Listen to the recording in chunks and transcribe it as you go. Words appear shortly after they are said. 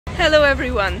Hello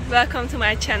everyone, welcome to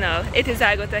my channel. It is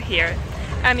Agota here.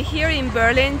 I'm here in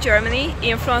Berlin, Germany,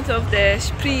 in front of the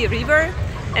Spree River,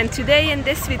 and today in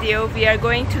this video we are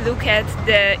going to look at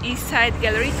the East Side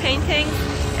Gallery painting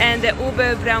and the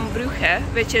Oberbaumbrücke,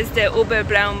 which is the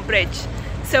Oberbaumbrücke.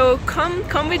 So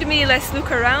come with me, let's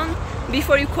look around.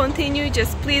 Before you continue,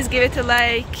 just please give it a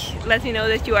like, let me know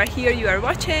that you are here, you are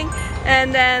watching,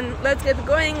 and then let's get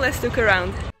going, let's look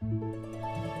around.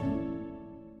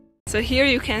 So here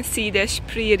you can see the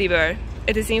Spree River.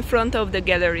 It is in front of the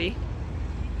gallery.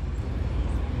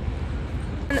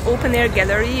 An open air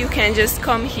gallery, you can just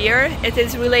come here. It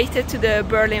is related to the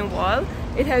Berlin Wall.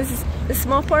 It has a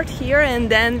small part here, and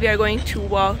then we are going to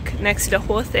walk next to the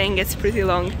whole thing. It's pretty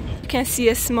long. You can see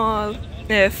a small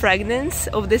fragments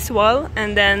of this wall,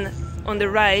 and then on the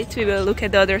right we will look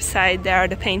at the other side. There are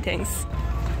the paintings.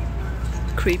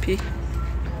 Creepy.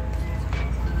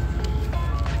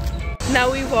 Now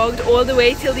we walked all the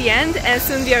way till the end, and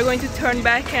soon we are going to turn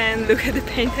back and look at the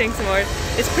paintings more.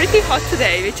 It's pretty hot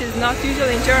today, which is not usual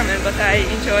in German, but I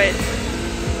enjoy it.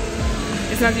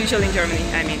 It's not usual in Germany,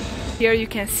 I mean. Here you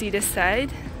can see the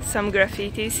side, some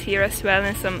graffitis here as well,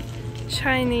 and some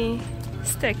shiny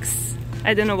sticks.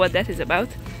 I don't know what that is about.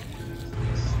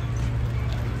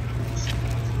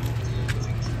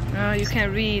 Oh, you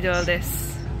can read all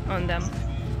this on them.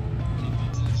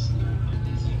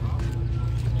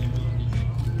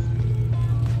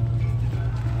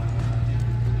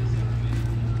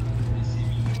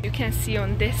 You can see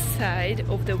on this side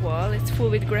of the wall it's full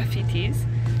with graffitis,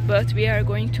 but we are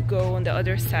going to go on the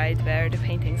other side where the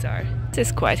paintings are. This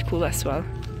is quite cool as well.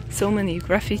 So many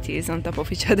graffitis on top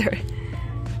of each other.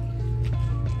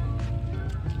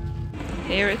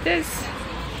 Here it is.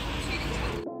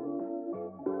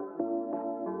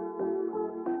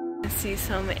 I see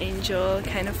some angel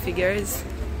kind of figures.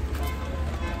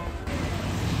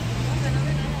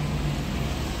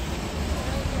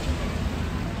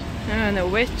 And a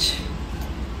witch.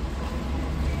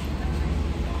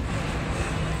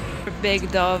 A big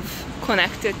dove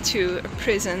connected to a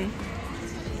prison.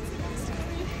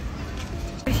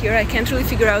 Here I can't really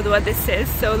figure out what this is,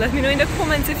 so let me know in the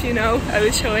comments if you know. I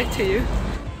will show it to you.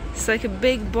 It's like a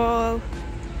big ball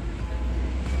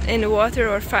in water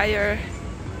or fire.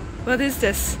 What is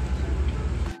this?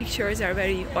 Pictures are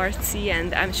very artsy,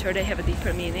 and I'm sure they have a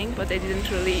deeper meaning, but they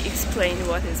didn't really explain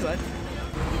what is what.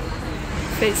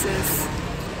 Faces.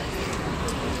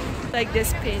 Like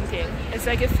this painting. It's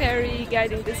like a fairy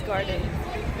guiding this garden.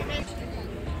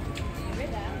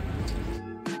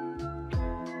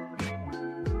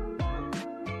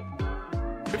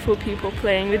 Beautiful people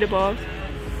playing with the ball.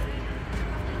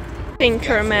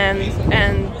 Pinkerman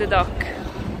and the duck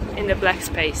in the black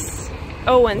space.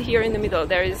 Oh, and here in the middle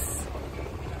there is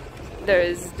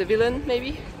the villain,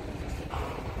 maybe,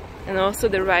 and also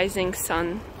the rising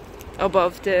sun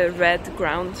above the red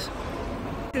ground.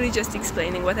 Really just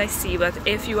explaining what I see, but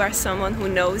if you are someone who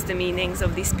knows the meanings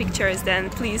of these pictures, then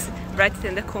please write it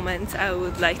in the comments. I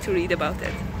would like to read about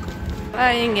it.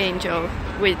 Flying angel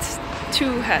with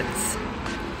two heads.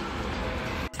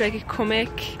 It's like a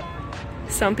comic.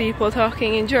 Some people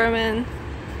talking in German.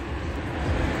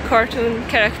 Cartoon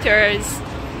characters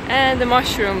and the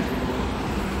mushroom.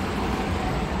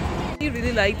 I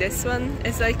really like this one.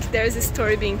 It's like there's a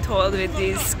story being told with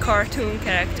these cartoon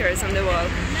characters on the wall.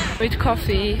 With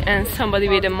coffee and somebody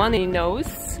with a money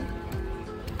nose.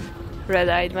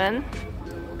 Red-eyed man.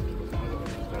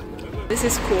 This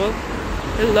is cool.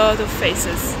 A lot of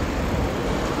faces.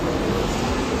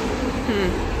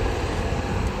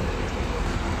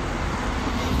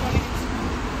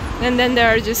 And then there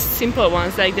are just simple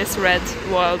ones like this red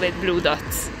wall with blue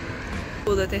dots.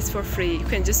 Cool that it's for free. You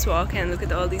can just walk and look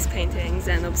at all these paintings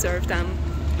and observe them.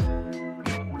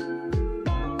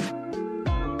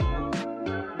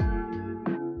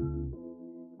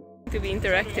 To be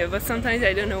interactive, but sometimes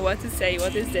I don't know what to say.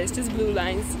 What is this? Just blue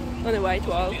lines on a white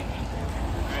wall.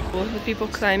 The people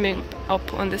climbing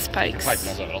up on the spikes.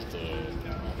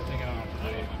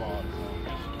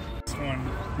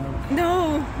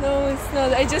 No, it's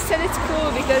not. I just said it's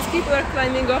cool because people are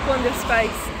climbing up on the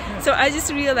spikes. So I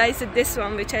just realized that this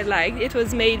one, which I liked, it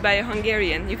was made by a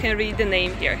Hungarian. You can read the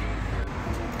name here.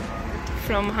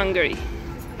 From Hungary.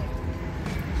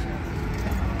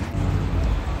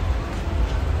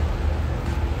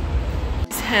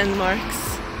 Hand marks.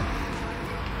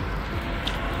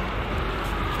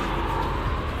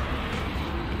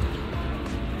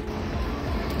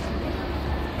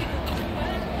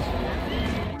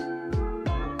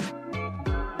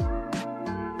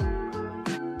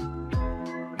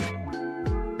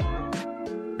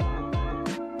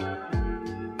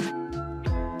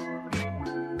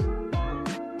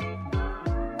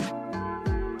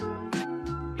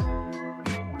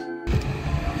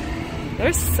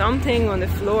 There's something on the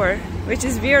floor, which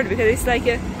is weird because it's like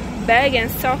a bag and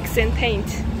socks and paint.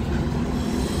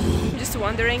 I'm just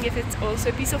wondering if it's also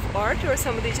a piece of art or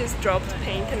somebody just dropped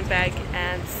paint and bag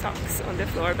and socks on the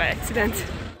floor by accident.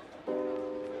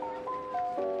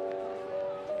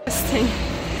 Interesting.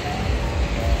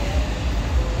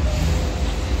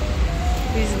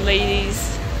 These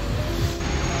ladies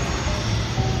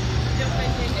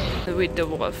with the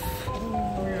wolf.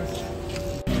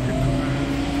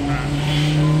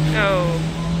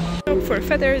 Oh, hope for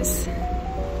feathers.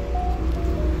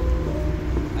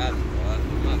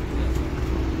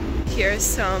 Here's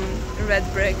some red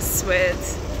bricks with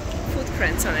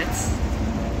footprints on it.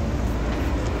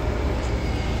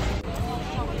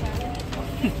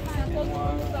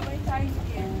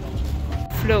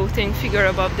 Floating figure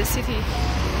above the city.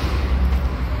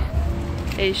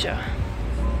 Asia.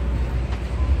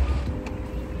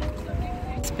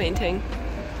 It's painting.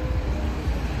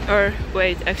 Or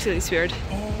wait, actually it's weird.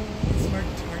 Oh, it's like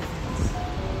titans.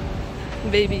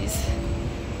 Babies.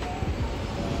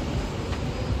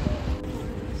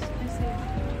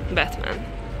 Batman.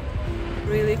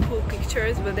 Really cool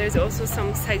pictures, but there's also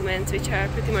some segments which are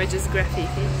pretty much just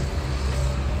graffiti.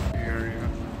 Area,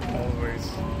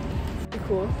 always.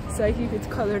 Cool. It's like you could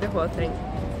color the whole thing.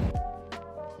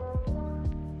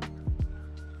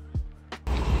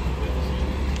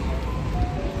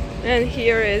 And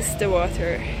here is the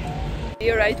water. We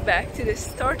are right back to the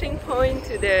starting point,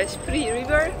 to the Spree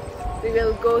River. We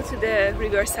will go to the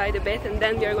riverside a bit and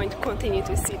then we are going to continue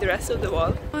to see the rest of the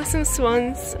wall. Oh, some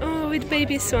swans. Oh, with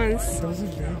baby swans. Those are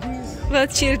babies? Well,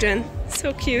 children.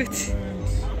 So cute.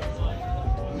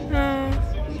 Oh.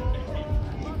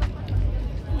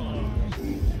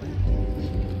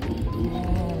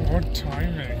 Oh, what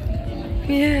timing.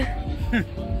 Yeah.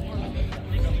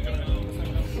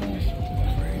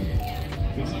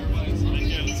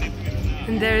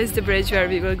 And there is the bridge where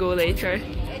we will go later.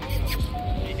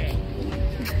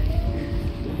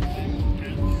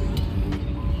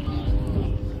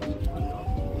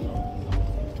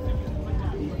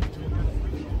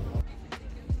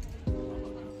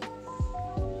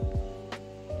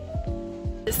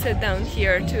 Just sit down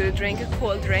here to drink a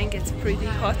cold drink. It's pretty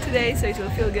hot today, so it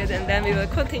will feel good, and then we will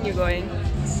continue going.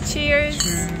 Cheers!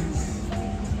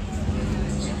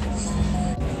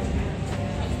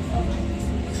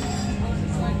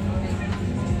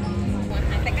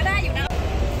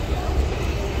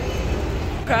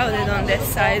 Crowded on that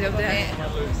side of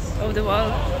the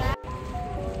wall.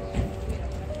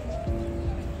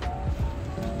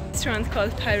 Restaurant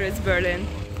called Pirates Berlin.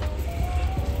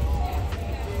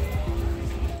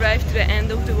 Arrived to the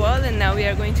end of the wall and now we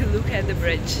are going to look at the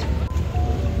bridge.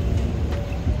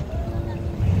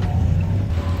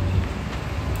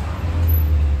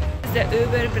 The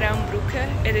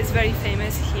Oberbaumbrücke. It is very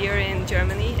famous here in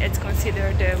Germany. It's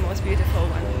considered the most beautiful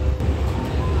one.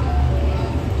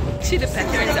 Actually, the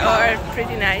patterns are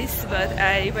pretty nice, but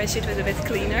I wish it was a bit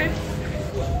cleaner.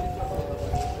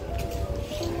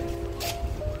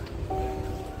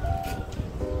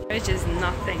 Bridge is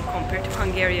nothing compared to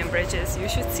Hungarian bridges. You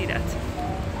should see that.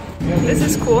 This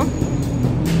is cool.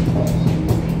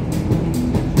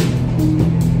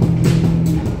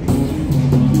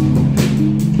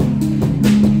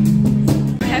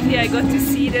 I'm happy I got to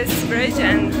see this bridge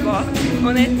and walk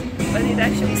on it, but it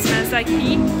actually smells like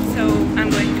pee, so I'm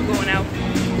going to go now.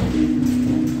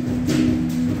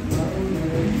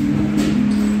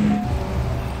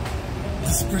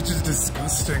 This bridge is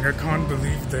disgusting. I can't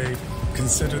believe they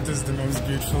consider this the most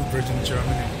beautiful bridge in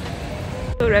Germany.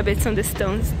 Rabbits on the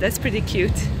stones, that's pretty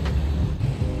cute.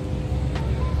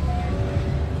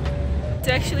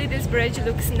 So actually this bridge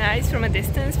looks nice from a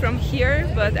distance from here,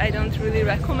 but I don't really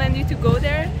recommend you to go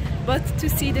there. But to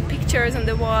see the pictures on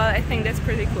the wall, I think that's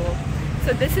pretty cool.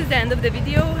 So this is the end of the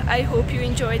video. I hope you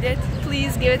enjoyed it.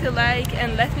 Please give it a like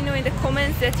and let me know in the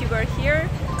comments that you were here.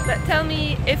 But tell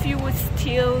me if you would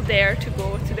still dare to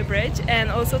go to the bridge, and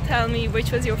also tell me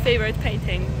which was your favorite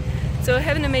painting. So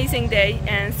have an amazing day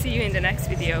and see you in the next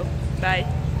video. Bye!